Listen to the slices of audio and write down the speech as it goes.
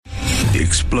the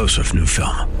explosive new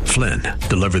film, Flynn,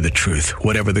 Deliver the Truth,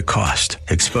 Whatever the Cost,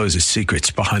 exposes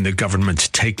secrets behind the government's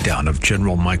takedown of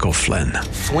General Michael Flynn.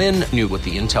 Flynn knew what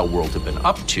the intel world had been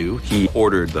up to. He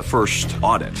ordered the first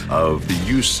audit of the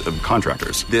use of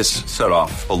contractors. This set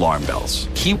off alarm bells.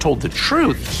 He told the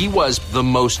truth. He was the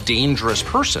most dangerous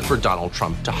person for Donald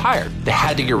Trump to hire. They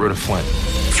had to get rid of Flynn.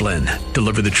 Flynn,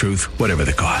 Deliver the Truth, Whatever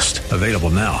the Cost. Available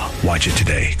now. Watch it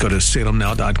today. Go to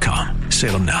salemnow.com.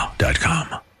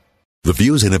 salemnow.com. The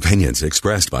views and opinions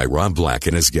expressed by Rob Black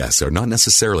and his guests are not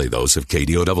necessarily those of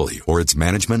KDOW or its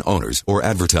management, owners, or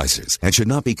advertisers and should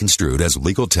not be construed as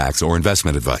legal, tax, or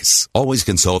investment advice. Always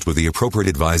consult with the appropriate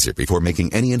advisor before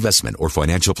making any investment or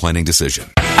financial planning decision.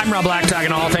 I'm Rob Black,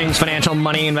 talking all things financial,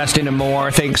 money, investing, and more.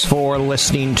 Thanks for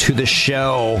listening to the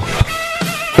show.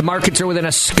 The markets are within a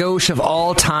skosh of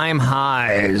all-time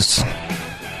highs.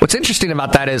 What's interesting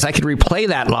about that is I could replay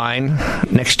that line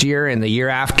next year and the year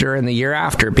after and the year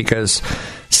after, because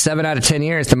 7 out of 10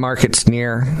 years, the market's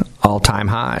near all-time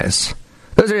highs.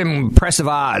 Those are impressive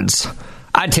odds.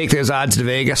 I'd take those odds to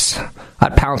Vegas.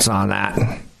 I'd pounce on that.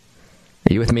 Are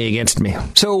you with me, against me?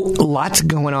 So lots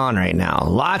going on right now.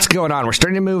 Lots going on. We're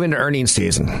starting to move into earnings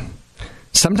season.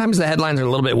 Sometimes the headlines are a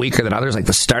little bit weaker than others. Like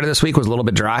the start of this week was a little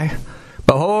bit dry.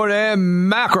 But holy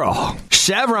mackerel,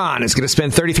 Chevron is going to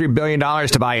spend $33 billion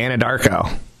to buy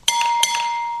Anadarko.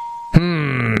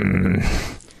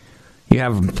 You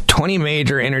have 20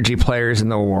 major energy players in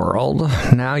the world.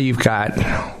 Now you've got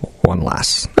one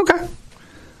less. Okay.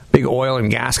 Big oil and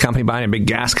gas company buying a big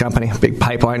gas company, big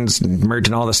pipelines,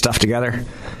 merging all this stuff together.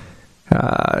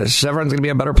 Chevron's going to be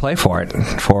a better play for it,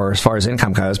 for as far as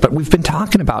income goes. But we've been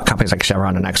talking about companies like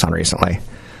Chevron and Exxon recently.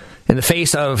 In the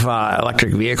face of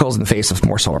electric vehicles, in the face of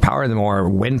more solar power, the more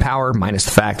wind power, minus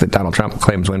the fact that Donald Trump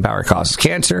claims wind power causes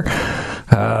cancer.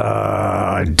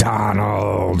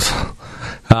 Donald.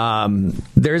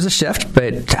 There's a shift,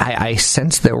 but I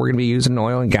sense that we're going to be using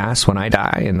oil and gas when I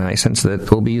die, and I sense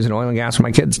that we'll be using oil and gas when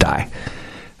my kids die.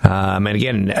 And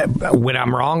again, when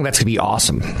I'm wrong, that's going to be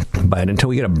awesome. But until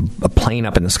we get a plane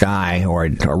up in the sky or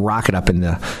a rocket up in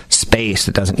the space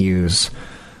that doesn't use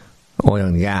oil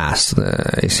and gas.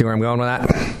 You see where I'm going with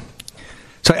that?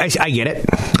 So I get it.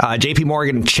 JP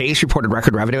Morgan Chase reported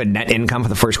record revenue and net income for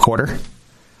the first quarter.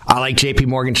 I like JP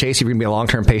Morgan Chase if you're going to be a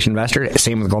long-term patient investor.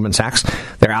 Same with Goldman Sachs.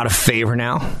 They're out of favor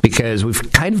now because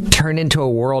we've kind of turned into a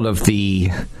world of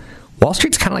the... Wall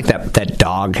Street's kind of like that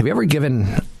dog. Have you ever given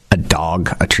a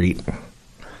dog a treat?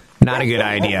 Not a good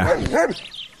idea.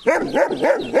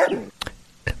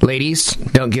 Ladies,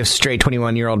 don't give stray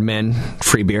 21-year-old men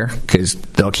free beer because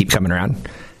they'll keep coming around.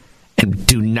 And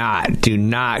do not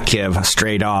give a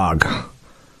stray dog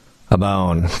a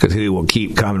bone because he will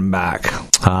keep coming back.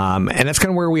 And that's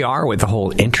kind of where we are with the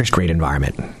whole interest rate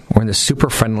environment. We're in the super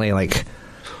friendly, like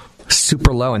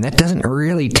super low, and that doesn't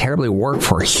really terribly work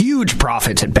for huge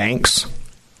profits at banks.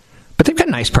 But they've got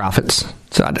nice profits.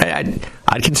 So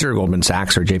I'd consider Goldman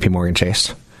Sachs or JP Morgan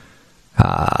Chase.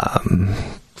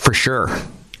 For sure.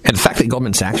 And the fact that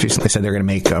Goldman Sachs recently said they're going to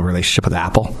make a relationship with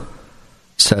Apple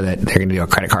so that they're going to do a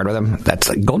credit card with them. That's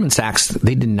like Goldman Sachs,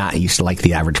 they did not used to like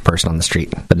the average person on the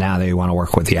street, but now they want to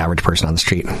work with the average person on the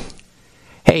street.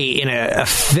 Hey, in a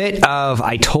fit of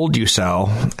I told you so,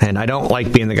 and I don't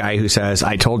like being the guy who says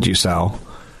I told you so,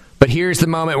 but here's the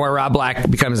moment where Rob Black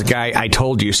becomes the guy I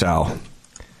told you so.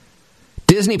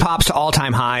 Disney pops to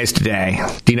all-time highs today.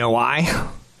 Do you know why?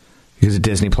 Because of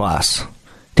Disney Plus.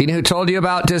 Do you know who told you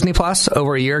about Disney Plus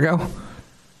over a year ago?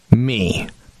 Me.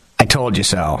 I told you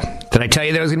so. Did I tell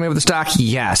you that I was going to move the stock?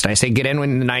 Yes. Did I say get in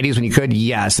in the 90s when you could?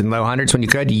 Yes. In low hundreds when you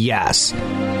could? Yes.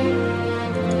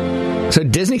 So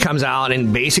Disney comes out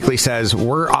and basically says,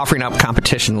 we're offering up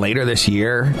competition later this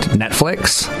year to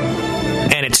Netflix,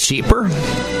 and it's cheaper.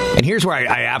 And here's where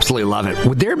I absolutely love it.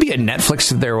 Would there be a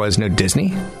Netflix if there was no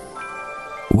Disney?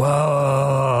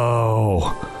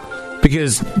 Whoa.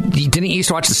 Because didn't you used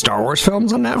to watch the Star Wars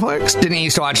films on Netflix? Didn't you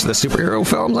used to watch the superhero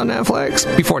films on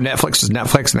Netflix? Before Netflix was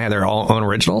Netflix and they had their own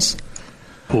originals?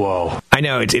 Whoa. I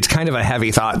know, it's kind of a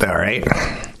heavy thought though, right?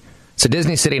 So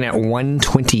Disney's sitting at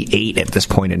 128 at this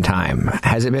point in time.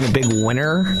 Has it been a big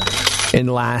winner in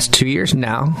the last 2 years?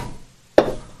 No.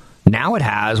 Now it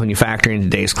has when you factor in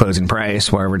today's closing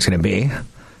price, wherever it's going to be.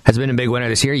 Has it been a big winner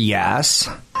this year? Yes.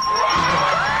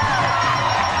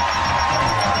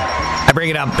 I bring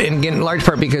it up in large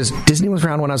part because Disney was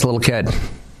around when I was a little kid.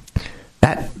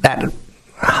 That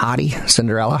hottie,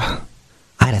 Cinderella,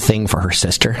 I had a thing for her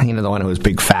sister. You know, the one who was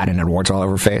big, fat, and had warts all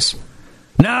over her face?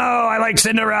 No, I like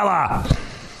Cinderella.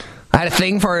 I had a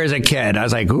thing for her as a kid. I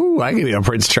was like, ooh, I could be a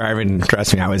Prince Charming.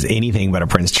 Trust me, I was anything but a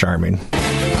Prince Charming.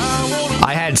 I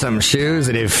I had some shoes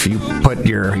that if you put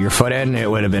your foot in, it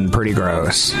would have been pretty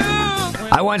gross.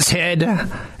 I once hid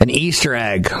an Easter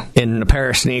egg in a pair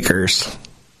of sneakers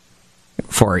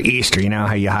for Easter. You know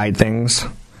how you hide things?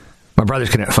 My brothers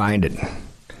couldn't find it.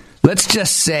 Let's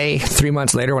just say 3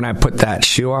 months later when I put that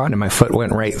shoe on and my foot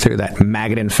went right through that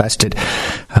maggot-infested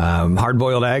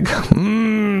hard-boiled egg.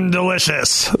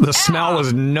 Delicious. The smell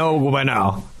was no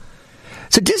bueno.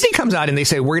 So Disney comes out and they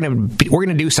say, we're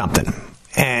gonna do something.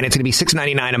 And it's going to be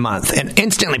 $6.99 a month. And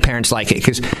instantly parents like it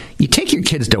because you take your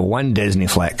kids to one Disney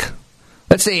flick.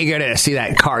 Let's say you go to see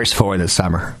that Cars 4 this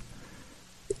summer.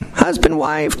 Husband,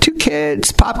 wife, 2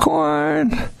 kids,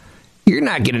 popcorn. You're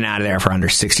not getting out of there for under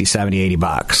 60, 70, 80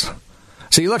 bucks.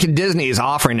 So you look at Disney's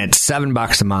offering it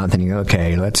 $7 a month, and you go,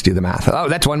 okay, let's do the math. Oh,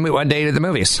 that's one day to the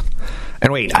movies.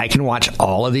 And wait, I can watch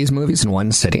all of these movies in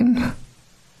one sitting?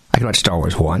 I can watch Star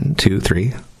Wars 1, 2,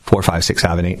 3, 4, 5, 6,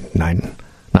 7, 8, 9.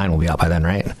 9 will be out by then,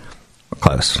 right?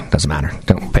 Close. Doesn't matter.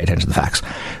 Don't pay attention to the facts.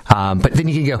 But then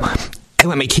you can go, I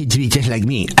want my kid to be just like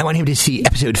me. I want him to see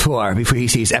episode 4 before he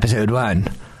sees episode 1.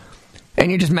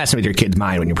 And you're just messing with your kid's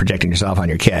mind when you're projecting yourself on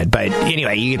your kid. But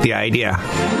anyway, you get the idea.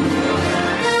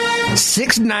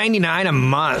 $6.99 a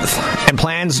month. And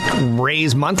plans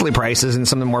raise monthly prices, and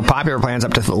some of the more popular plans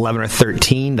up to $11 or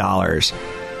 $13.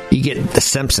 You get The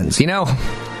Simpsons. You know,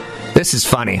 this is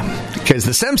funny. Because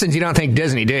The Simpsons, you don't think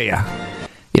Disney, do you?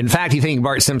 In fact, you think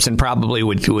Bart Simpson probably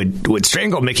would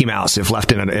strangle Mickey Mouse if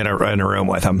left in a room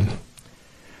with him.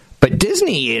 But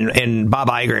Disney and Bob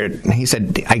Iger, he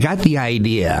said, I got the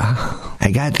idea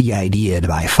to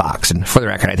buy Fox. And for the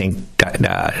record, I think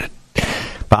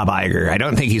Bob Iger, I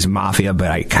don't think he's mafia,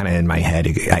 but I kind of in my head,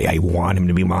 I want him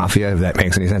to be mafia, if that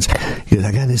makes any sense. He goes,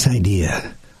 I got this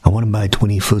idea. I want to buy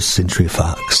 21st Century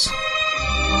Fox.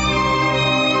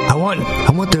 I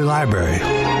want their library.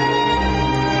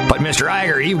 But Mr.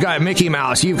 Iger, you've got Mickey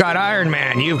Mouse, you've got Iron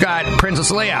Man, you've got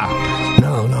Princess Leia.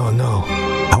 No.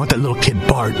 I want that little kid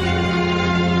Bart.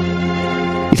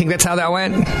 You think that's how that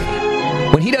went?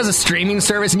 When he does a streaming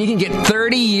service and you can get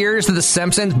 30 years of The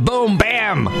Simpsons, boom,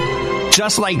 bam,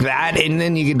 just like that, and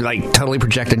then you can like totally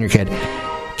project on your kid.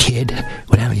 Kid,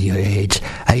 when I was your age,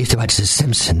 I used to watch The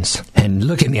Simpsons, and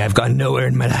look at me, I've gone nowhere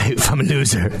in my life. I'm a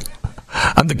loser.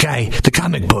 I'm the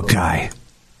comic book guy.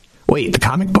 Wait, the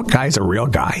comic book guy is a real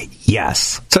guy?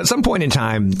 Yes. So at some point in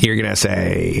time, you're going to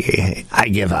say, I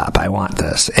give up. I want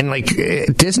this. And like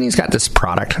Disney's got this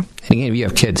product. And again, if you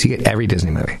have kids, you get every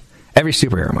Disney movie, every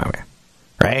superhero movie,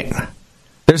 right?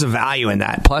 There's a value in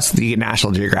that. Plus the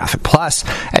National Geographic. Plus,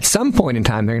 at some point in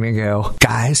time, they're going to go,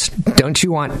 guys, don't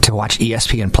you want to watch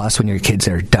ESPN Plus when your kids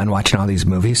are done watching all these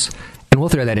movies? And we'll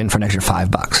throw that in for an extra $5,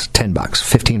 $10,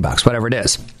 $15, whatever it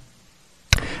is.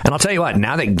 And I'll tell you what,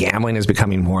 now that gambling is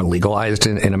becoming more legalized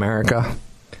in America,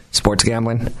 sports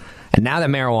gambling, and now that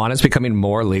marijuana is becoming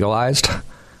more legalized,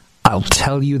 I'll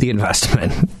tell you the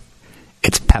investment.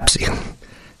 It's Pepsi.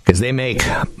 Because they make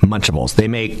Munchables, they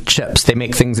make chips, they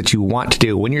make things that you want to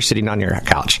do when you're sitting on your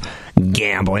couch,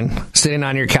 gambling, sitting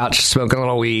on your couch, smoking a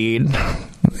little weed,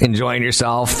 enjoying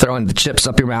yourself, throwing the chips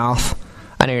up your mouth.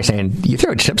 I know you're saying, you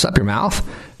throw chips up your mouth?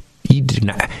 You do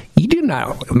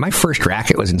not. My first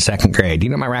racket was in second grade. Do you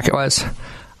know what my racket was?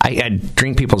 I'd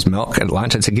drink people's milk at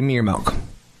lunch. I'd say, give me your milk.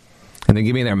 And they'd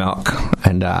give me their milk.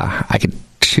 And I could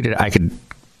shoot it. I could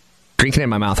drink it in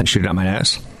my mouth and shoot it out my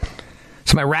nose.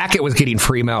 So my racket was getting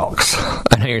free milks.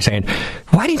 I know you're saying,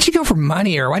 why didn't you go for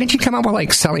money? Or why didn't you come up with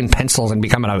like selling pencils and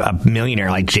becoming a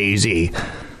millionaire like Jay-Z?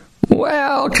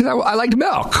 Well, because I liked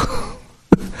milk.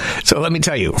 So let me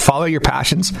tell you, follow your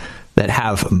passions that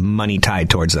have money tied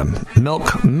towards them.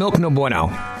 Milk no bueno.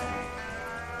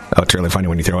 Oh, it's really funny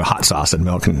when you throw a hot sauce in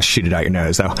milk and shoot it out your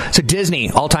nose, though. So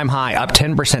Disney, all-time high, up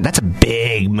 10%. That's a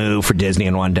big move for Disney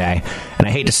in one day. And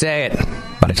I hate to say it,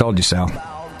 but I told you so.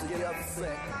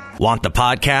 Want the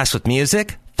podcast with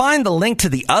music? Find the link to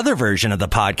the other version of the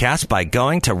podcast by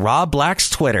going to Rob Black's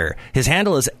Twitter. His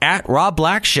handle is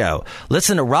 @RobBlackShow.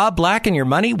 Listen to Rob Black and Your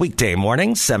Money weekday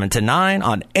mornings, 7 to 9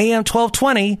 on AM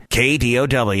 1220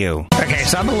 KDOW. Okay,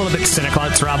 so I'm a little bit cynical.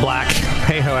 It's Rob Black.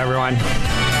 Hey ho, everyone.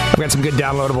 I've got some good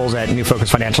downloadables at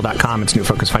newfocusfinancial.com. It's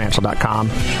newfocusfinancial.com.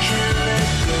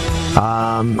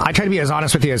 I try to be as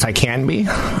honest with you as I can be.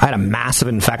 I had a massive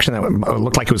infection that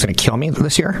looked like it was going to kill me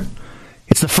this year.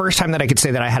 It's the first time that I could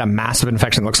say that I had a massive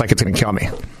infection that looks like it's going to kill me.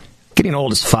 Getting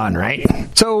old is fun, right?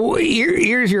 So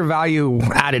here's your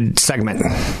value-added segment.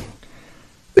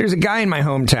 There's a guy in my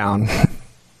hometown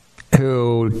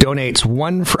who donates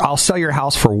I'll sell your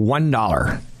house for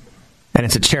 $1. And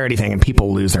it's a charity thing, and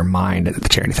people lose their mind at the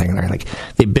charity thing. And they're like,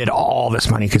 they bid all this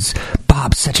money because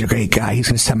Bob's such a great guy. He's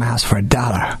going to sell my house for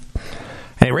 $1.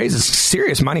 And it raises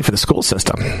serious money for the school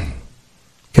system.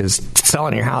 Because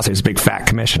selling your house, there's a big fat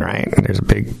commission, right? And there's a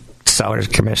big seller's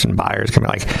commission, buyer's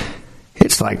commission. Like,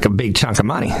 it's like a big chunk of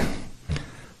money.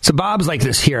 So Bob's like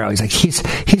this hero. He's like, he's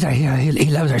our hero.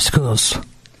 He loves our schools.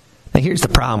 Now, here's the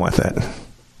problem with it.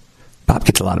 Bob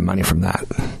gets a lot of money from that.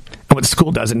 And what the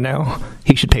school doesn't know,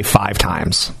 he should pay 5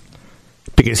 times.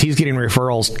 Because he's getting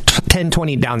referrals 10,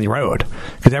 20 down the road.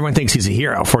 Because everyone thinks he's a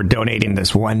hero for donating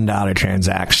this $1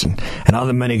 transaction. And all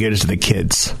the money goes to the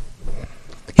kids.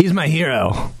 He's my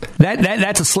hero.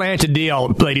 That's a slanted deal,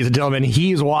 ladies and gentlemen.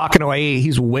 He's walking away.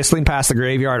 He's whistling past the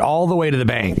graveyard all the way to the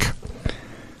bank.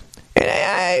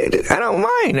 And I don't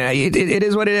mind. It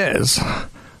is what it is.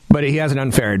 But he has an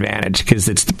unfair advantage because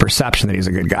it's the perception that he's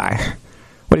a good guy.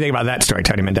 What do you think about that story,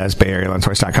 Tony Mendez,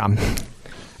 BayAreaLoanSource.com?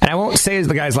 And I won't say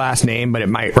the guy's last name, but it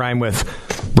might rhyme with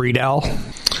Breedell.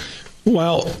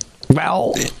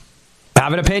 Well,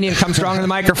 have an opinion. Come strong in the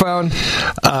microphone.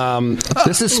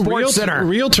 This is Sports Center.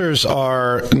 Realtors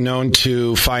are known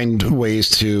to find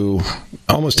ways to,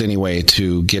 almost any way,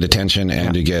 to get attention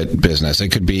and to get business. It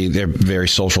could be they're very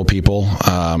social people.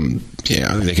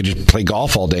 They could just play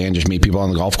golf all day and just meet people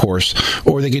on the golf course,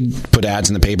 or they could put ads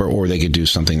in the paper, or they could do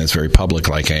something that's very public,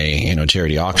 like a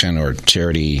charity auction or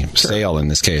charity sale. In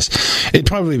this case, it'd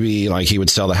probably be like he would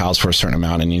sell the house for a certain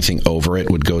amount, and anything over it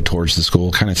would go towards the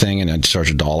school, kind of thing, and I'd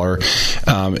charge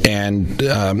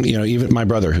 $1. Even my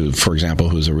brother, for example,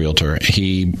 who's a realtor,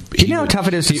 you know how tough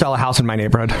it is to sell a house in my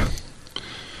neighborhood?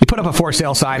 You put up a for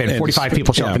sale sign and 45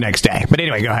 people show up the next day. But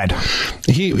anyway, go ahead.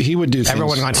 He would do things.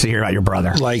 Everyone wants to hear about your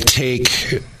brother. Like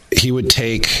he would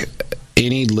take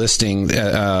any listing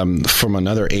from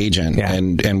another agent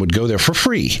and would go there for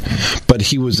free, but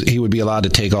he would be allowed to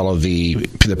take all of the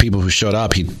people who showed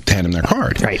up. He'd hand them their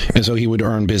card, right? And so he would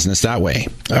earn business that way.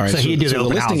 All right, so he'd do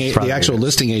the actual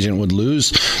listing agent would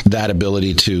lose that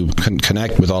ability to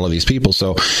connect with all of these people.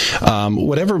 So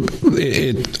whatever,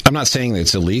 I'm not saying that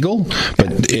it's illegal,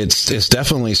 but it's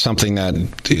definitely something that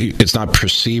it's not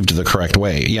perceived the correct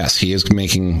way. Yes, he is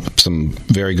making some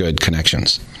very good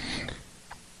connections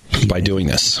by doing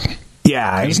this.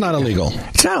 Yeah. It's not illegal.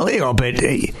 It's not illegal, but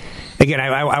again,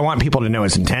 I want people to know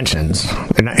his intentions,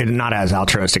 and not as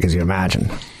altruistic as you imagine.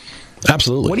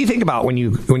 Absolutely. What do you think about when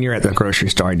you're at the grocery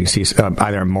store and you see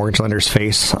either a mortgage lender's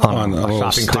face on a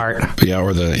shopping cart? Yeah,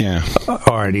 or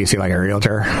or do you see like a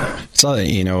realtor? So,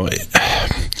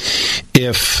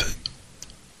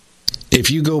 if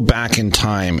you go back in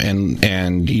time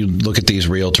and you look at these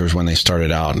realtors when they started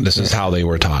out, this is how they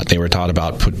were taught. They were taught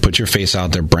about put your face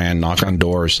out there, brand, knock on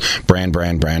doors, brand.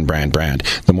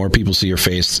 The more people see your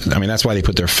face, that's why they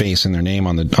put their face and their name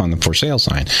on the for sale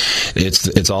sign.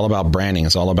 It's all about branding.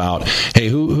 It's all about, hey,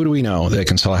 who do we know that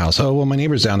can sell a house? Oh, well, my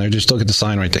neighbor's down there. Just look at the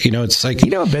sign right there. It's like,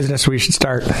 a business we should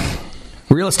start?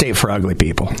 Real estate for ugly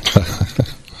people.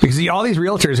 Because all these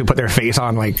realtors who put their face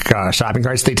on shopping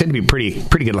carts, they tend to be pretty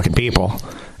good looking people, and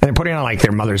they're putting on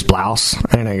their mother's blouse.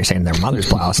 I know you're saying their mother's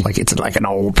blouse, like it's like an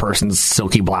old person's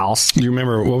silky blouse. You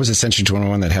remember what was it, Century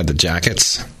 21 that had the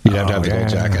jackets? You'd have to have the gold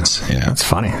jackets. Yeah, that's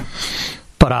funny.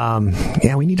 But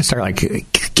we need to start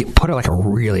put a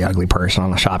really ugly person on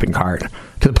the shopping cart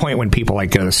to the point when people go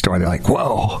to the store, they're like,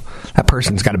 whoa, that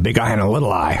person's got a big eye and a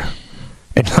little eye,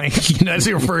 and that's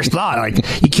your first thought.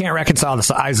 You can't reconcile the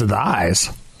size of the eyes.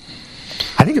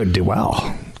 I think it would do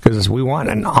well because we want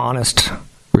an honest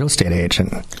real estate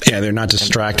agent. Yeah, they're not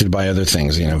distracted by other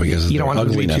things, because you don't want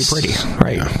ugliness. Them to be too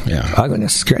pretty, right? Yeah.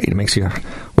 Ugliness is great. It makes you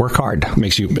work hard.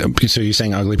 So you're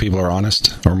saying ugly people are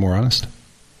honest or more honest?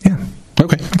 Yeah.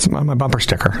 Okay. That's my bumper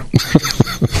sticker.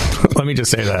 Let me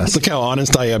just say this. Look how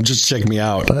honest I am. Just check me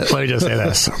out. Let me just say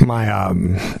this.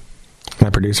 My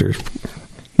producer,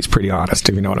 he's pretty honest,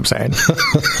 if you know what I'm saying.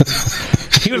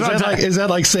 Is that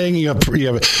like saying you have,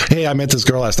 hey, I met this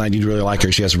girl last night, you'd really like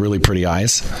her, she has really pretty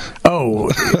eyes?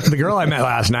 Oh, the girl I met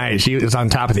last night, she was on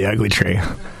top of the ugly tree.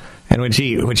 And when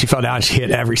she fell down, she hit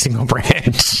every single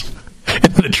branch. And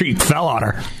the tree fell on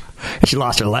her. And she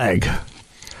lost her leg.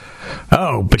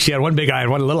 Oh, but she had one big eye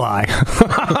and one little eye.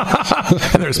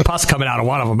 And there's pus coming out of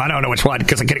one of them. I don't know which one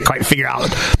because I couldn't quite figure out.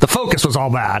 The focus was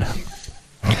all bad.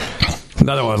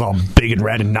 Another one was all big and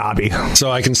red and knobby. So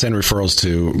I can send referrals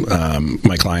to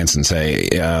my clients and say,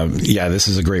 this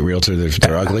is a great realtor.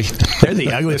 They're ugly. They're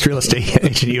the ugliest real estate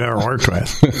agent you ever worked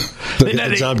with. They get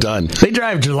the job done. They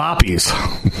drive jalopies.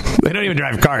 They don't even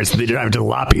drive cars. They drive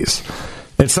jalopies.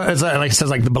 It's like it says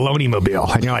the baloney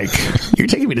mobile. And you're like, you're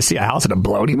taking me to see a house in a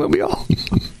baloney mobile?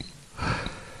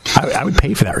 I would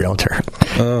pay for that realtor.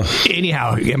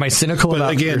 Anyhow, am I cynical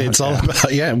about... Again, it's all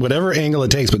about, whatever angle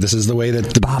it takes, but this is the way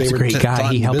that Bob's a great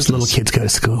guy. He helps little kids go to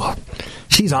school.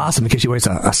 She's awesome because she wears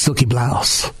a silky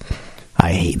blouse.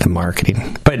 I hate the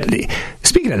marketing. But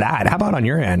speaking of that, how about on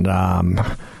your end?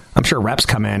 I'm sure reps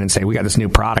come in and say, we got this new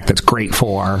product that's great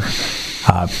for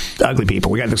ugly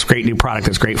people. We got this great new product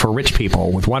that's great for rich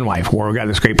people with one wife, or we got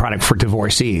this great product for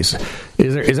divorcees.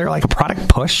 Is there like a product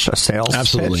push, a sales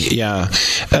Absolutely, pitch? yeah.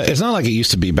 It's not like it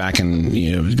used to be back in,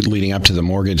 leading up to the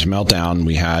mortgage meltdown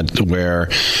we had, where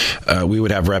we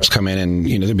would have reps come in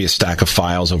and, there'd be a stack of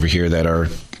files over here that are,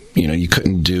 you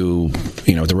couldn't do,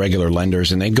 the regular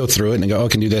lenders, and they'd go through it and they go, oh, I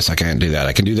can do this, I can't do that.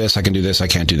 I can do this, I can do this, I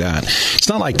can't do that. It's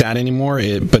not like that anymore,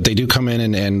 but they do come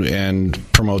in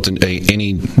and promote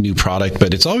any new product.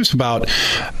 But it's always about,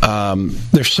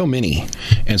 there's so many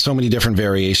and so many different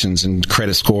variations and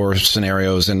credit score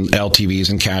scenarios and LTVs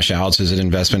and cash outs. Is it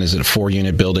investment? Is it a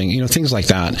 4-unit building? Things like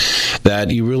that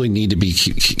you really need to be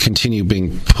continue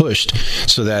being pushed,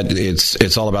 so that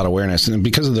it's all about awareness. And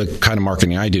because of the kind of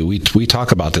marketing I do, we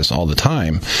talk about this all the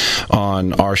time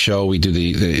on our show. We do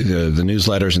the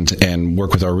newsletters and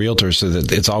work with our realtors so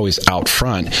that it's always out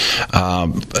front.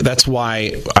 That's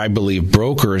why I believe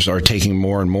brokers are taking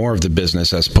more and more of the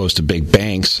business as opposed to big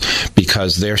banks,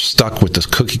 because they're stuck with this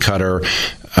cookie cutter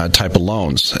type of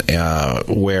loans,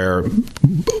 where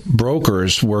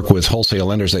brokers work with wholesale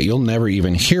lenders that you'll never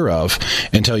even hear of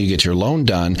until you get your loan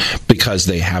done, because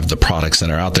they have the products that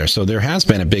are out there. So there has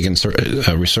been a big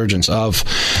resurgence of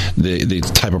the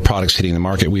type of products hitting the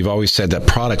market. We've always said that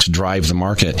products drive the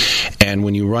market, and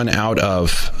when you run out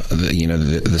of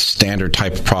the standard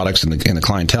type of products and the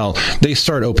clientele, they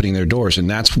start opening their doors, and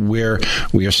that's where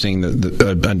we are seeing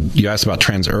you asked about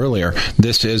trends earlier.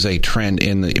 This is a trend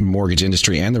in the mortgage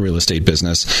industry and the real estate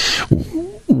business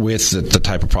with the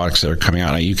type of products that are coming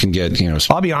out. Now, you can get,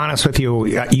 I'll be honest with you,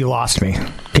 you lost me.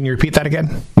 Can you repeat that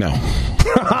again? No.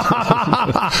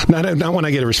 not when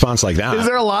I get a response like that. Is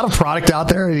there a lot of product out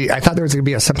there? I thought there was going to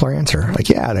be a simpler answer. Like,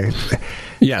 yeah.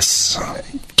 Yes.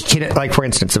 Like, for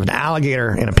instance, if an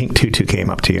alligator in a pink tutu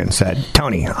came up to you and said,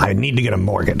 Tony, I need to get a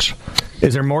mortgage.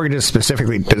 Is there mortgages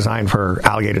specifically designed for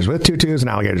alligators with tutus and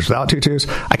alligators without tutus?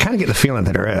 I kind of get the feeling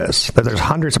that that there's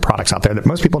hundreds of products out there that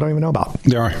most people don't even know about.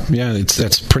 There are. Yeah,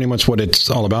 that's pretty much what it's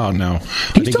all about now.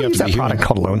 Do you still use that product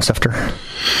called Loan Sifter?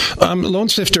 Loan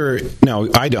Sifter, no,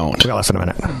 I don't. We got less than a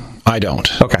minute. I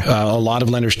don't. Okay. A lot of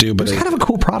lenders do, but it's kind of a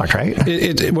cool product, right?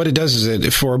 What it does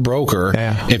is for a broker,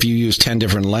 if you use 10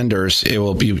 different lenders, it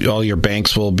will be all your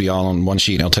banks will be all on one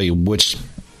sheet, and it'll tell you which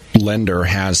lender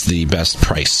has the best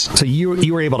price. So you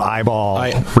were able to eyeball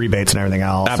rebates and everything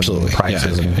else. Absolutely. And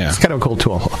prices. Yeah. It's kind of a cool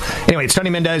tool. Anyway, it's Tony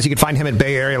Mendez. You can find him at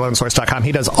BayAreaLoanSource.com.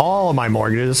 He does all my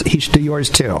mortgages. He should do yours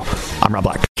too. I'm Rob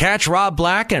Black. Catch Rob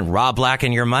Black and Rob Black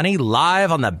and Your Money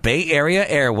live on the Bay Area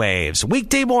airwaves,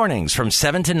 weekday mornings from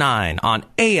 7 to 9 on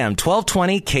AM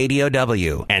 1220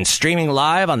 KDOW, and streaming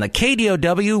live on the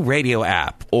KDOW radio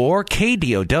app or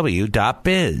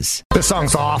KDOW.biz. This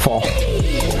song's awful.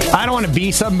 I don't want to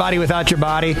be somebody without your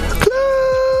body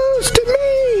close to me.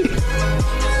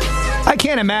 I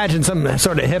can't imagine some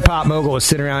sort of hip-hop mogul was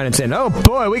sitting around and saying, oh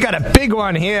boy, we got a big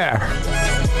one here.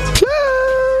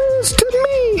 Close to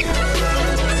me.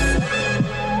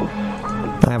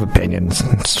 I have opinions.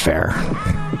 It's fair.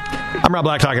 I'm Rob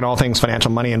Black, talking all things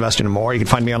financial, money, investing, and more. You can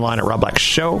find me online at Rob Black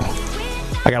Show.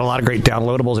 I got a lot of great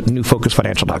downloadables at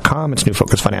newfocusfinancial.com. It's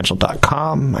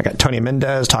newfocusfinancial.com. I got Tony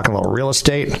Mendez talking a little real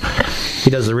estate. He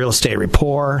does the Real Estate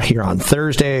Report here on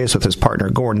Thursdays with his partner,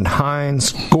 Gordon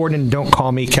Hines. Gordon, don't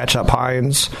call me Ketchup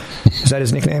Hines. Is that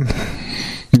his nickname?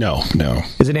 No.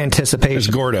 Is it Anticipation? It's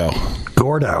Gordo.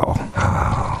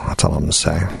 Oh, that's all I'm going to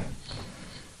say.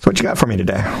 So what you got for me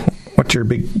today? What's your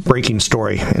big breaking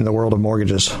story in the world of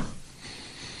mortgages?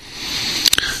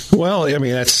 Well, I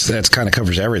mean, that's kind of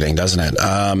covers everything, doesn't it?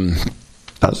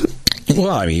 Does it? Well,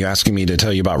 I mean, you're asking me to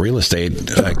tell you about real estate.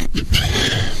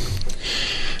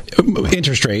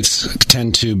 Interest rates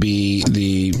tend to be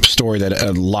the story that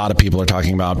a lot of people are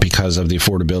talking about because of the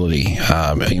affordability.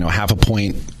 0.5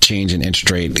 point change in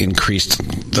interest rate increased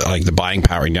the buying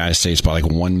power in the United States by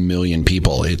 1 million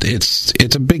people.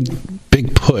 It's a big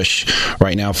push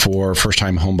right now for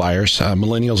first-time home buyers.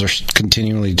 Millennials are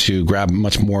continually to grab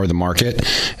much more of the market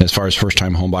as far as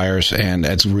first-time home buyers, and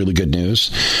that's really good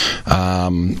news.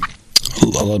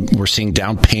 We're seeing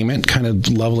down payment kind of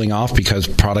leveling off because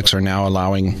products are now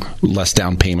allowing less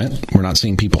down payment. We're not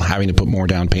seeing people having to put more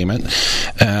down payment.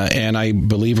 And I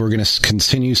believe we're going to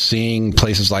continue seeing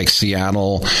places like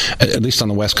Seattle, at least on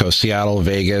the West Coast, Seattle,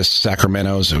 Vegas,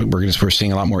 Sacramento. We're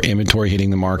seeing a lot more inventory hitting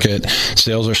the market.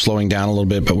 Sales are slowing down a little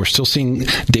bit, but we're still seeing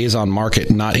days on market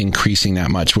not increasing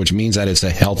that much, which means that it's a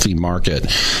healthy market.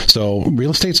 So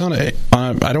real estate's I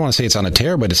don't want to say it's on a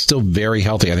tear, but it's still very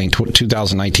healthy. I think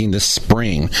 2019, this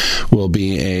spring will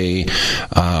be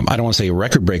I don't want to say a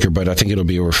record breaker, but I think it'll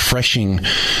be a refreshing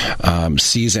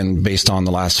season based on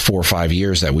the last 4 or 5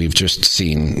 years that we've just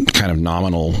seen kind of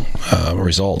nominal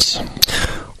results.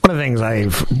 One of the things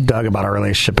I've dug about our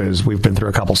relationship is we've been through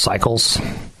a couple cycles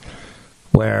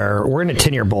where we're in a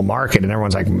 10-year bull market and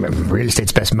everyone's like, real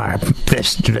estate's best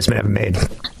investment ever made.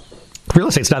 Real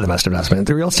estate's not the best investment.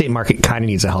 The real estate market kind of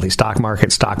needs a healthy stock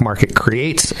market. Stock market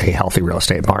creates a healthy real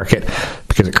estate market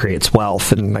because it creates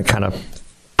wealth and it kind of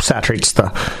saturates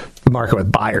the market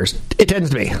with buyers. It tends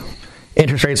to be.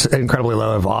 Interest rates incredibly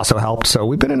low have also helped. So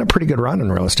we've been in a pretty good run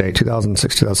in real estate,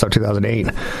 2006, 2007, 2008.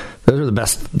 Those are the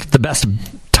best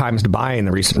times to buy in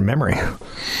the recent memory.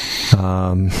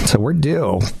 So we're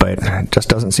due, but it just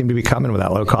doesn't seem to be coming with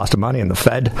that low cost of money. And the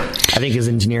Fed, I think, is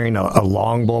engineering a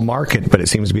long bull market, but it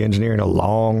seems to be engineering a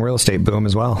long real estate boom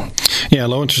as well. Yeah,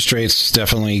 low interest rates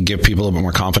definitely give people a little bit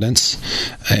more confidence.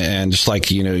 And just like,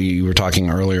 you were talking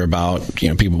earlier about,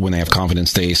 people, when they have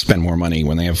confidence, they spend more money.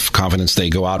 When they have confidence, they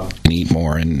go out and eat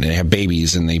more, and they have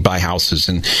babies, and they buy houses.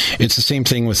 And it's the same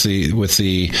thing with the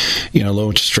low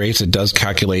interest rates. It does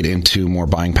calculate into more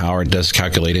buying power. It does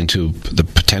calculate into the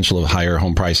potential of higher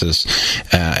home prices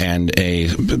and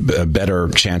a better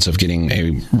chance of getting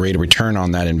a rate of return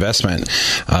on that investment.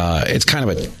 It's kind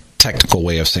of a technical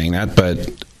way of saying that, but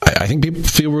I think people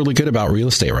feel really good about real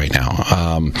estate right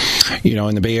now.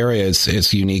 In the Bay Area,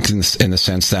 it's unique in the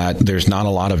sense that there's not a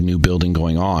lot of new building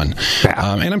going on.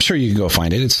 And I'm sure you can go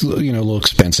find it. It's, a little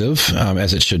expensive,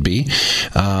 as it should be,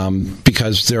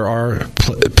 because there are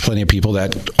plenty of people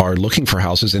that are looking for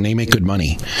houses and they make good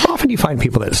money. How often do you find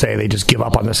people that say they just give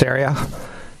up on this area?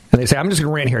 And they say, I'm just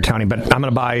going to rent here, Tony, but I'm going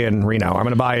to buy in Reno. I'm going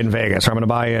to buy in Vegas. Or I'm going to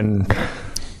buy in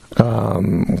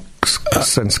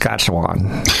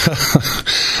Saskatchewan.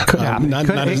 Could happen.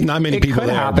 Not many people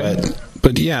there,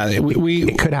 but yeah,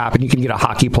 it could happen. You can get a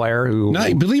hockey player who...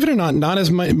 believe it or not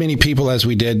as many people as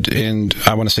we did in,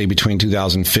 I want to say, between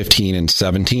 2015 and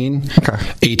 17.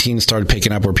 Okay. 18 started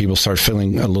picking up where people started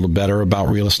feeling a little better about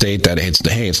real estate, that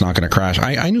it's not going to crash.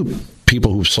 I knew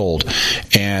people who've sold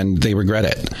and they regret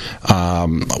it.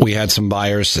 We had some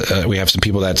buyers, we have some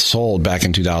people that sold back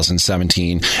in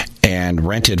 2017 and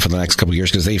rented for the next couple of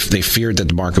years because they feared that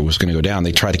the market was going to go down.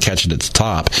 They tried to catch it at the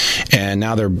top, and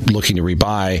now they're looking to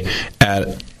rebuy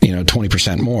at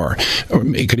 20% more,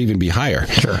 or it could even be higher.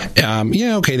 Sure.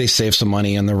 They saved some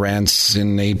money on the rents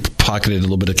and they pocketed a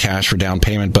little bit of cash for down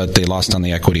payment, but they lost on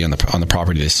the equity on the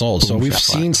property they sold. So we've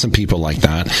seen some people like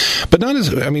that, but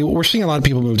we're seeing a lot of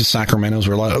people move to Sacramento,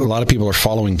 where a lot of people are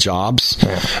following jobs.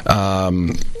 Yeah.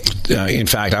 In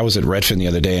fact, I was at Redfin the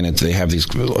other day, and they have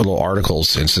these little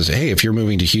articles, and it says, hey, if you're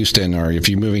moving to Houston, or if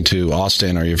you're moving to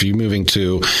Austin, or if you're moving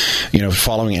to,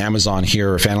 following Amazon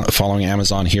here, or following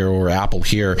Amazon here, or Apple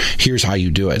here, here's how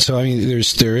you do it. So,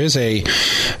 there is a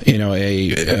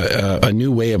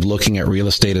new way of looking at real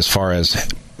estate as far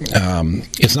as,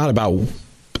 it's not about,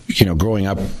 growing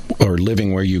up or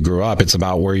living where you grew up. It's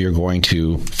about where you're going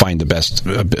to find the best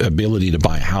ability to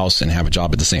buy a house and have a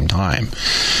job at the same time.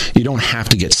 You don't have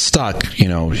to get stuck,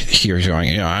 here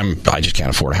going, I just can't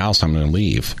afford a house, I'm going to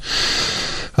leave.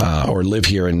 Or live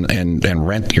here and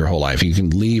rent your whole life. You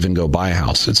can leave and go buy a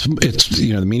house. It's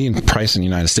the median price in the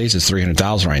United States is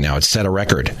 $300,000 right now. It's set a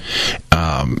record.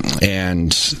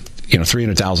 And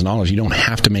 $300,000, you don't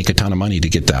have to make a ton of money to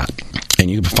get that. And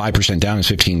you put 5% down is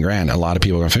 $15,000. A lot of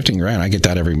people go, $15,000, I get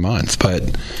that every month. But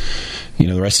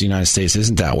the rest of the United States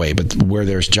isn't that way. But where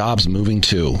there's jobs moving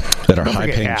to that are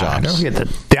high-paying jobs. Don't forget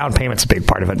the down payment's a big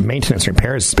part of it. Maintenance and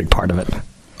repairs is a big part of it.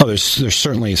 Oh, there's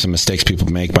certainly some mistakes people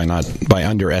make by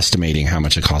underestimating how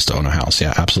much it costs to own a house.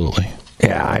 Yeah, absolutely.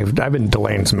 Yeah, I've been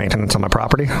delaying some maintenance on my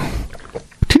property.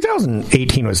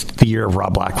 2018 was the year of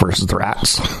Rob Black versus the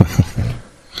Rats.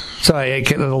 So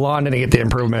the lawn didn't get the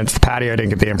improvements, the patio didn't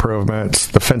get the improvements,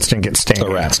 the fence didn't get stained.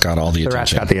 The rats got all the attention. The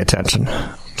rats got the attention.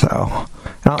 So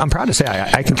I'm proud to say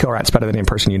I can kill rats better than any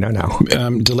person now.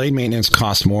 Delayed maintenance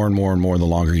costs more and more and more the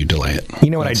longer you delay it.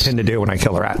 You know what I tend to do when I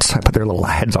kill the rats? I put their little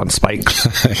heads on spikes. To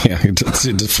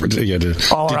deter the other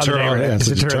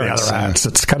rats.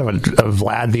 It's kind of a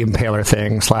Vlad the Impaler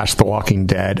thing / The Walking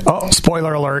Dead. Oh,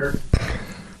 spoiler alert.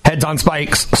 Heads on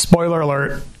spikes. Spoiler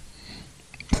alert.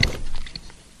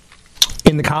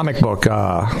 In the comic book,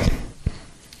 the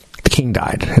king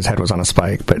died. His head was on a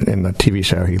spike, but in the TV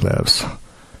show, he lives.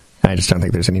 I just don't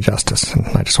think there's any justice, and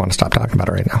I just want to stop talking about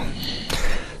it right now.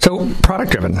 So,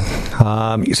 product-driven.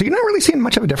 So you're not really seeing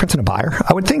much of a difference in a buyer.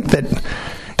 I would think that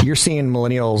you're seeing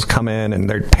millennials come in, and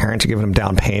their parents are giving them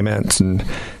down payments, and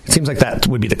it seems like that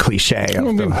would be the cliche.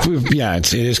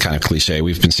 It is kind of cliche.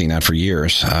 We've been seeing that for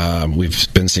years.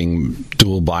 We've been seeing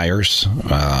dual buyers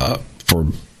for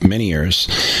many years,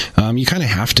 you kind of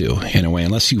have to, in a way,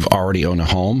 unless you've already owned a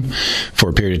home for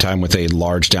a period of time with a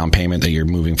large down payment that you're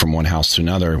moving from one house to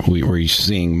another. We're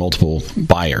seeing multiple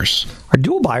buyers. Are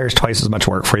dual buyers twice as much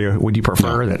work for you? Would you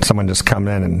prefer that someone just come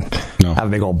in and have a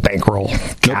big old bankroll,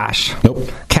 cash? Nope.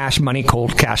 Cash money,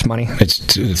 cold cash money?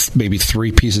 It's maybe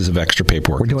 3 pieces of extra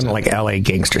paperwork. We're doing it like LA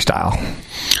gangster style.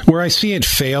 Where I see it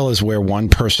fail is where one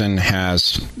person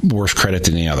has worse credit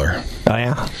than the other. Oh,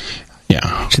 yeah?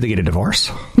 Yeah. Should they get a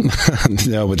divorce?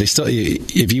 No, but they still.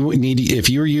 If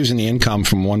you're using the income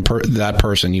from that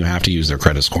person, you have to use their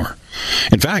credit score.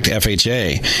 In fact,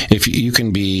 FHA, if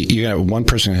you have one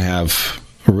person can have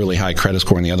a really high credit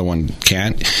score and the other one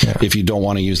can't. Yeah. If you don't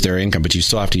want to use their income, but you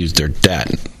still have to use their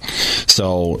debt,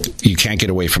 so you can't get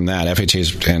away from that.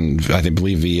 FHA and I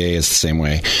believe VA is the same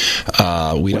way.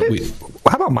 How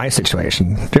about my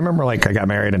situation? Do you remember, like, I got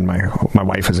married and my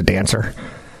wife is a dancer?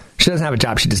 She doesn't have a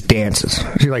job. She just dances.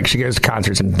 She goes to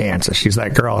concerts and dances. She's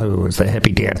that girl who was the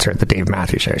hippie dancer at the Dave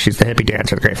Matthews Show. She's the hippie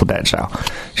dancer at the Grateful Dead show.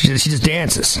 She just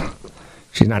dances.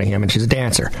 She's not a human. She's a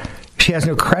dancer. She has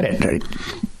no credit.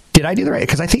 Did I do the right?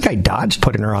 Because I think I dodged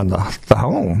putting her on the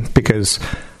home because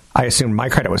I assumed my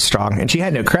credit was strong and she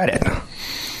had no credit.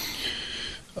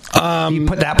 Do you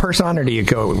put that person on, or do you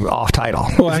go off title?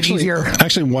 Well,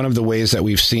 actually, one of the ways that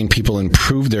we've seen people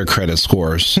improve their credit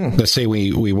scores. Let's say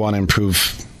we want to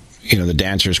improve, the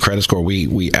dancer's credit score.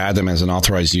 We add them as an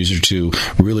authorized user to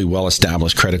really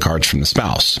well-established credit cards from the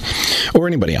spouse or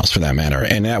anybody else for that matter,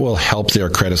 and that will help their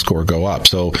credit score go up.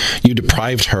 So you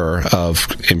deprived her of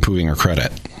improving her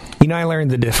credit. I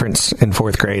learned the difference in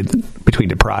 4th grade between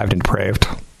deprived and depraved.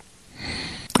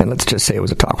 And let's just say it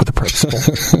was a talk with the principal.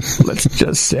 Let's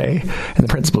just say. And the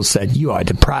principal said, "You are a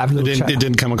deprived little child." It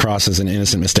didn't come across as an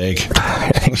innocent mistake. I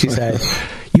think she said,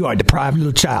 "You are a deprived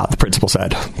little child," the principal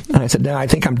said. And I said, "No, I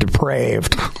think I'm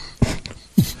depraved."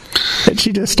 And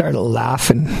she just started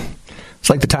laughing. It's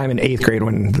like the time in 8th grade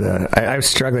when I was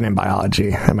struggling in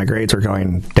biology, and my grades were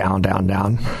going down, down,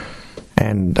 down.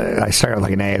 And I started with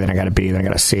like an A, then I got a B, then I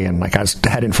got a C, and like I was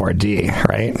heading for a D,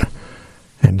 right?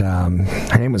 And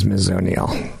her name was Ms.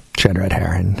 O'Neill. She had red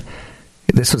hair. And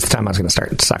this was the time I was going to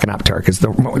start sucking up to her. Because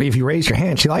if you raised your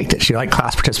hand, she liked it. She liked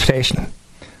class participation.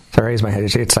 So I raised my hand.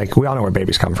 It's like, we all know where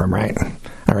babies come from, right?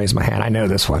 I raised my hand. I know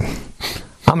this one.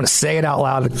 I'm going to say it out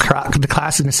loud. The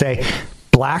class is going to say,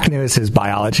 Black knows his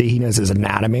biology. He knows his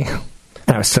anatomy. And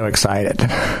I was so excited.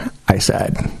 I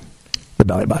said, the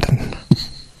belly button.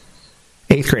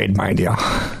 8th grade, mind you.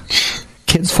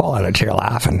 Kids fall out of the chair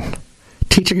laughing.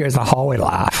 Teacher goes in the hallway to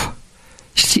laugh.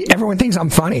 Everyone thinks I'm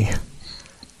funny.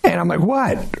 And I'm like,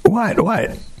 what?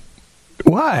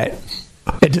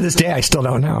 And to this day, I still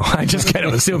don't know. I just kind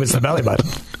of assume it's the belly button.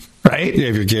 Right? Yeah,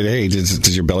 if you're kidding, hey,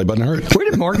 does your belly button hurt? Where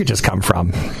did mortgages come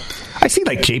from? I see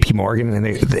like JP Morgan, and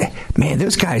man,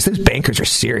 those bankers are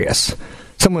serious.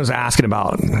 Someone was asking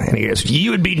about, and he goes,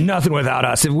 "You would be nothing without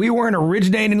us. If we weren't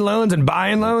originating loans and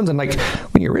buying loans," and like,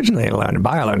 when you originate a loan and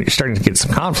buy a loan, you're starting to get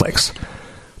some conflicts.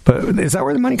 But is that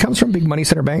where the money comes from? Big money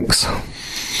center banks?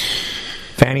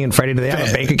 Fannie and Freddie, do they have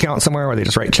a bank account somewhere where they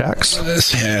just write checks?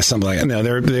 Yeah, something like that. No,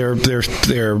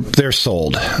 they're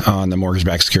sold on the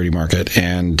mortgage-backed security market,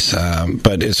 and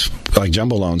but it's like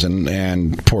jumbo loans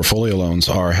and portfolio loans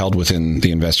are held within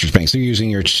the investor's bank. So you're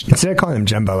using your instead of calling them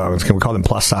jumbo loans, can we call them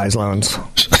plus size loans?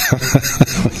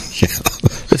 Yeah,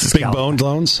 this is big boned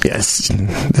loans. Yes,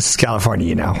 this is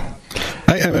California.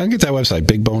 I get that website,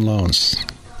 Big Bone Loans.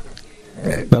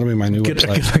 That'll be my new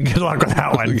website. Good luck with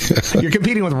that one. You're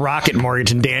competing with Rocket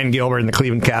Mortgage and Dan Gilbert and the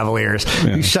Cleveland Cavaliers.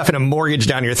 Yeah. You're shoving a mortgage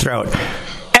down your throat.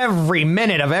 Every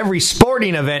minute of every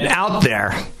sporting event out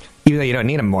there, even though you don't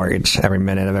need a mortgage every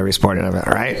minute of every sporting event,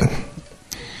 right?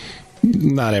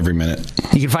 Not every minute.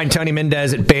 You can find Tony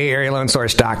Mendez at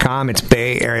BayAreaLoanSource.com. It's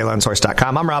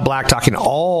BayAreaLoanSource.com. I'm Rob Black, talking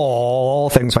all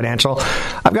things financial.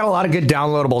 I've got a lot of good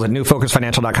downloadables at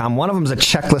NewFocusFinancial.com. One of them is a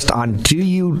checklist on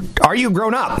are you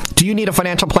grown up? Do you need a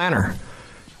financial planner?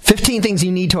 15 things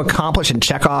you need to accomplish and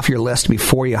check off your list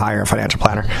before you hire a financial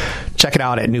planner. Check it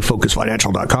out at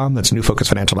NewFocusFinancial.com. That's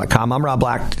NewFocusFinancial.com. I'm Rob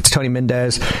Black. It's Tony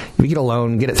Mendez. If you get a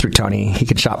loan, get it through Tony. He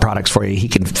can shop products for you. He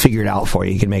can figure it out for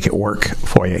you. He can make it work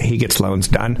for you. He gets loans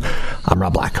done. I'm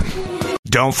Rob Black.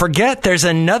 Don't forget, there's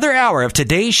another hour of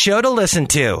today's show to listen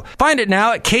to. Find it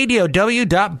now at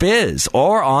KDOW.biz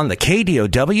or on the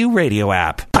KDOW radio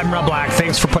app. I'm Rob Black.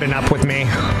 Thanks for putting up with me.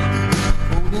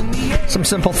 Some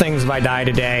simple things if I die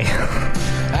today.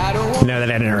 Know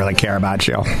that I didn't really care about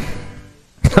you.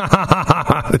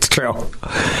 It's true.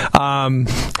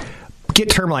 Get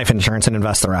term life insurance and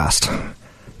invest the rest.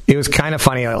 It was kind of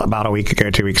funny about a week ago,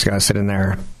 2 weeks ago, I was sitting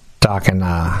there talking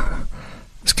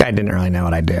This guy didn't really know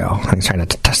what I do. He's trying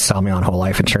to sell me on whole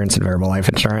life insurance and variable life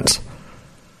insurance.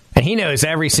 And he knows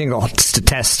every single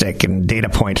statistic and data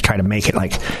point to try to make it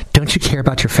like, don't you care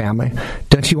about your family?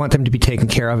 Don't you want them to be taken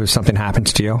care of if something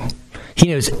happens to you? He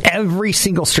knows every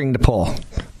single string to pull,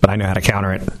 but I know how to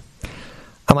counter it.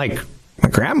 I'm like, my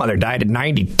grandmother died at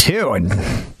 92, and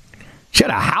she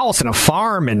had a house and a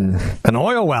farm and an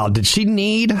oil well. Did she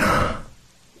need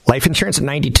life insurance at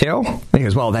 92? And he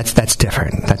goes, well, that's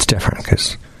different. That's different.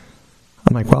 Because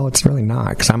I'm like, well, it's really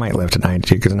not, because I might live to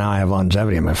 92 because now I have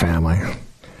longevity in my family.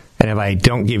 And if I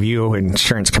don't give you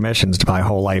insurance commissions to buy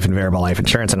whole life and variable life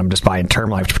insurance, and I'm just buying term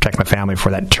life to protect my family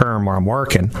for that term where I'm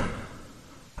working,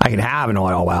 I can have an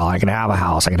oil well, I can have a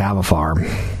house, I can have a farm.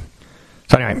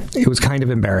 So anyway, it was kind of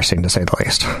embarrassing to say the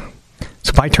least.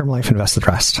 So buy term life, invest the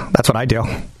rest. That's what I do.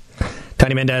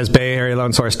 Tony Mendez,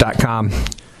 BayAreaLoanSource.com. You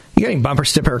getting bumper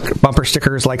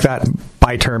stickers like that?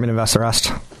 Buy term and invest the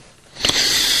rest?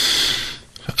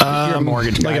 You're a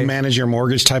mortgage guy. Like a manage your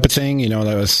mortgage type of thing. You know,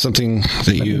 that was something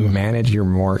that you manage your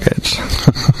mortgage.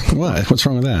 What? What's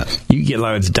wrong with that? You get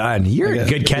loans done. You're a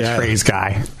good catchphrase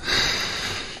guy.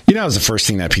 You know, it was the first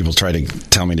thing that people tried to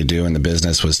tell me to do in the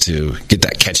business was to get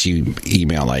that catchy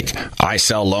email like, I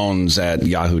sell loans at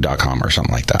yahoo.com or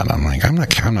something like that. I'm like, I'm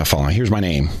not following. Here's my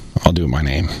name. I'll do it my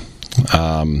name.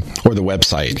 Or the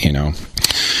website, you know.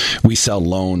 We sell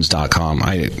loans.com.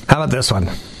 How about this one?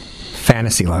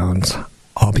 Fantasy loans.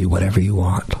 I'll be whatever you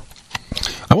want.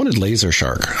 I wanted Laser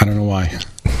Shark. I don't know why.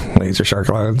 Laser Shark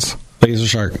loans.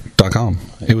 LaserShark.com.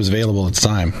 It was available at the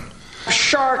time.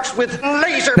 Sharks with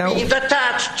laser beams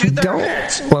attached to their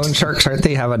heads. Loan sharks, aren't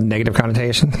they, have a negative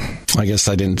connotation? I guess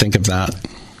I didn't think of that.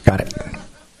 Got it.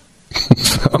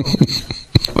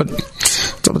 Something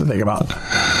to think about.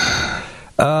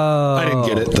 I didn't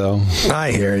get it, though.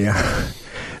 I hear you.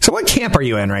 So what camp are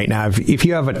you in right now? If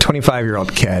you have a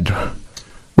 25-year-old kid,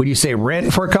 would you say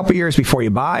rent for a couple years before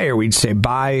you buy, or would you say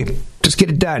buy, just get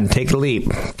it done, take the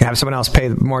leap, have someone else pay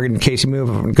the mortgage in case you move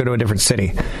and go to a different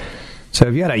city? So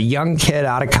if you had a young kid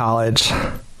out of college,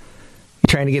 you're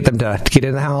trying to get them to get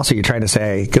in the house, or you're trying to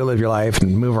say, go live your life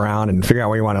and move around and figure out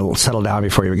where you want to settle down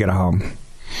before you get a home?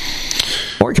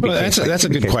 Or it could be that's a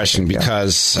good question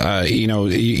because, you know,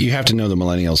 you have to know the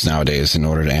millennials nowadays in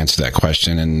order to answer that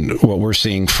question. And what we're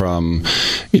seeing from,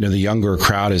 you know, the younger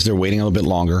crowd is they're waiting a little bit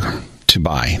longer to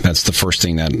buy. That's the first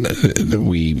thing that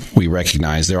we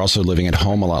recognize. They're also living at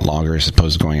home a lot longer as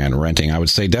opposed to going out and renting. I would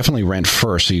say definitely rent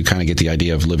first, so you kind of get the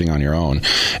idea of living on your own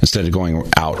instead of going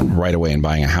out right away and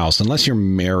buying a house, unless you're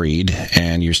married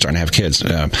and you're starting to have kids.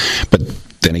 But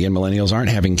then again, millennials aren't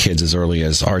having kids as early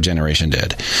as our generation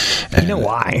did. And you know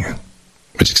why?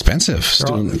 It's expensive.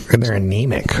 They're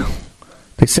anemic.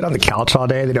 They sit on the couch all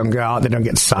day. They don't go out. They don't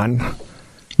get sun.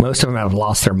 Most of them have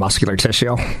lost their muscular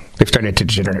tissue. They've started to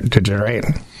degenerate.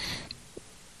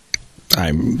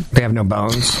 They have no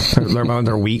bones. Their bones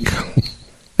are weak.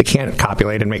 They can't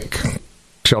copulate and make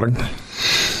children.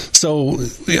 So,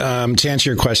 to answer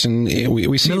your question,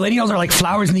 we see... Millennials are like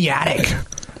flowers in the attic.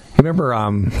 Remember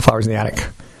Flowers in the Attic?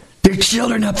 They're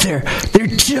children up there. They're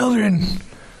children.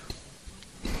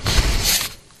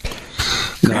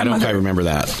 No, I don't quite remember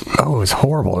that. Oh, it was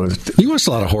horrible. You watched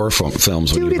a lot of horror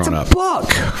films when you were growing up. It's a book.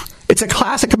 It's a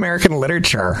classic American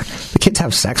literature. The kids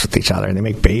have sex with each other and they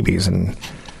make babies, and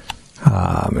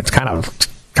it's kind of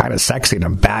sexy in a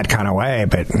bad kind of way.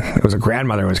 But it was a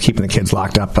grandmother who was keeping the kids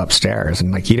locked up upstairs,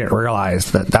 and like you didn't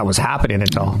realize that was happening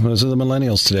until. Those are the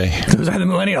millennials today. Those are the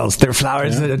millennials. They're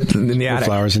flowers in the attic.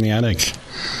 Flowers in the attic.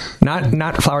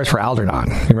 Not Flowers for Algernon.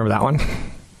 You remember that one?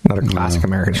 Another classic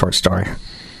American short story.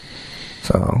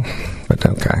 So, but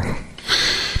okay.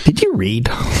 Did you read?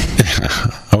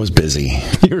 I was busy.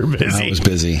 You were busy. I was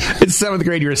busy. In 7th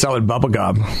grade, you were selling bubble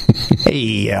gum.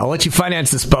 Hey, I'll let you finance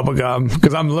this bubble gum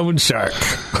because I'm Loan Shark.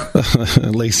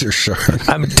 Laser Shark.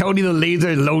 I'm Tony the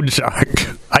Laser Loan Shark.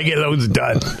 I get loans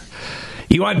done.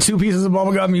 You want 2 pieces of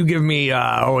bubble gum? You give me,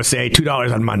 say,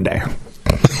 $2 on Monday.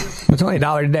 It's only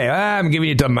 $1 a day. I'm giving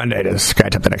you till Monday to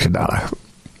scratch up the extra $1.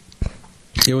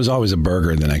 It was always a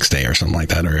burger the next day or something like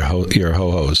that, or your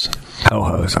ho-hos.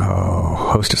 Ho-hos. Oh,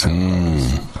 hostess. So,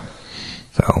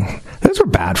 those were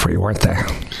bad for you, weren't they?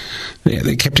 Yeah,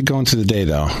 they kept it going through the day,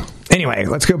 though. Anyway,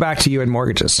 let's go back to you and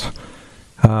mortgages.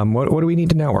 What do we need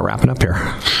to know? We're wrapping up here.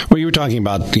 Well, you were talking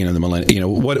about, the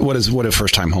millennial. What do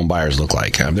first-time home buyers look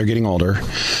like? They're getting older.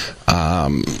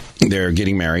 They're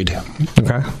getting married.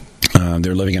 Okay.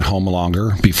 They're living at home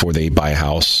longer before they buy a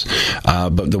house.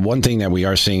 But the one thing that we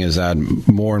are seeing is that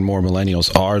more and more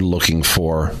millennials are looking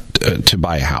for to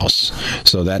buy a house.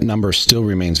 So that number still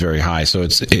remains very high. So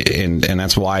and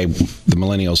that's why the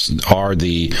millennials are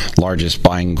the largest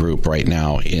buying group right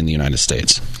now in the United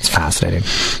States. It's fascinating.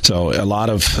 So a lot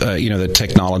of the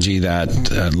technology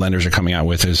that lenders are coming out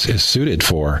with is suited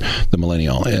for the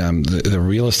millennial. The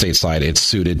real estate side, it's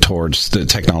suited towards the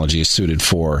technology is suited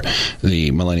for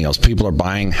the millennials. People are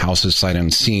buying houses sight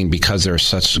unseen because there's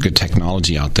such good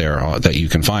technology out there that you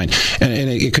can find, and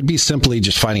it could be simply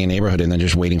just finding a neighborhood and then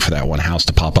just waiting for that one house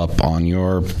to pop up on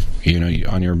your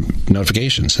on your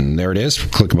notifications, and there it is.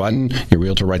 Click a button, your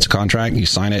realtor writes a contract, you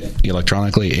sign it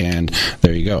electronically, and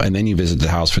there you go. And then you visit the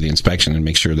house for the inspection and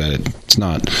make sure that it's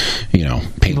not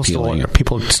paint peeling.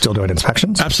 People still doing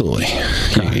inspections? Absolutely.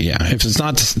 Yeah. If it's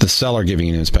not the seller giving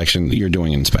you an inspection, you're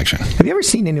doing an inspection. Have you ever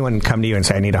seen anyone come to you and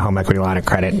say, I need a home equity line of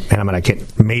credit and I'm going to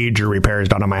get major repairs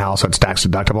done on my house so it's tax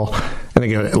deductible? And they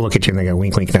go look at you and they go,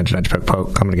 wink, wink, nudge, nudge, poke,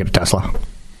 poke. I'm going to get a Tesla.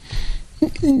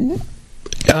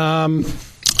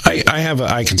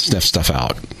 I can sniff stuff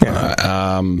out.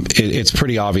 Yeah. It's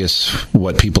pretty obvious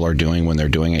what people are doing when they're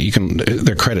doing it.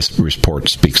 Their credit report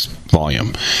speaks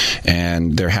volume,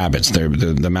 and their habits,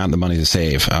 the amount of money they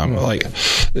save. Like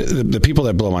the people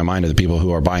that blow my mind are the people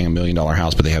who are buying $1 million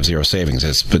house but they have zero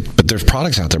savings. But there's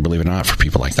products out there, believe it or not, for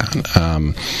people like that.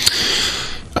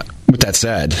 With that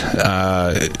said,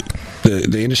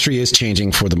 the industry is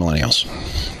changing for the millennials.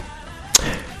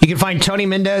 You can find Tony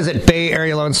Mendez at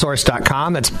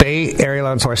BayAreaLoanSource.com. That's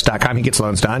BayAreaLoanSource.com. He gets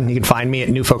loans done. You can find me at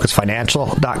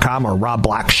NewFocusFinancial.com or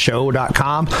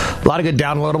RobBlackShow.com. A lot of good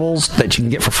downloadables that you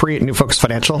can get for free at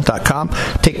NewFocusFinancial.com.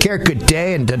 Take care, good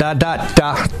day, and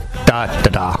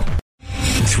da-da-da-da-da-da-da.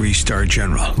 3-star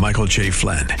General Michael J.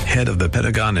 Flynn, head of the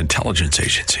Pentagon Intelligence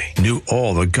Agency, knew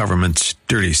all the government's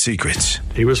dirty secrets.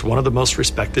 He was one of the most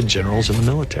respected generals in the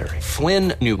military.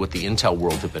 Flynn knew what the intel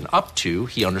world had been up to.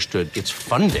 He understood its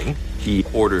funding. He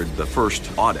ordered the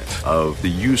first audit of the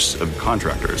use of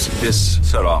contractors. This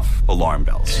set off alarm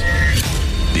bells.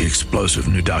 The explosive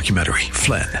new documentary,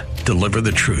 Flynn, Deliver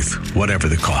the Truth, Whatever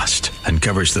the Cost,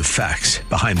 uncovers the facts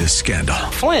behind this scandal.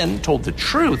 Flynn told the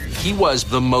truth. He was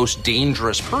the most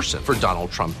dangerous person for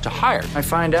Donald Trump to hire. I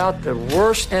find out the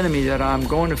worst enemy that I'm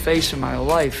going to face in my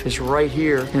life is right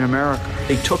here in America.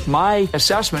 They took my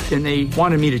assessment and they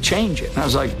wanted me to change it. And I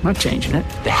was like, I'm not changing it.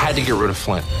 They had to get rid of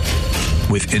Flynn.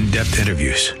 With in-depth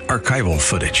interviews, archival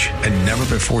footage, and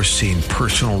never-before-seen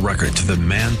personal records of the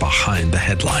man behind the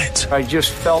headlines. I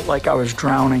just felt like I was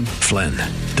drowning. Flynn,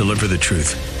 Deliver the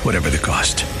Truth, Whatever the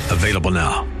Cost. Available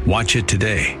now. Watch it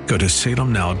today. Go to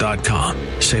salemnow.com.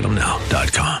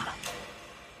 salemnow.com.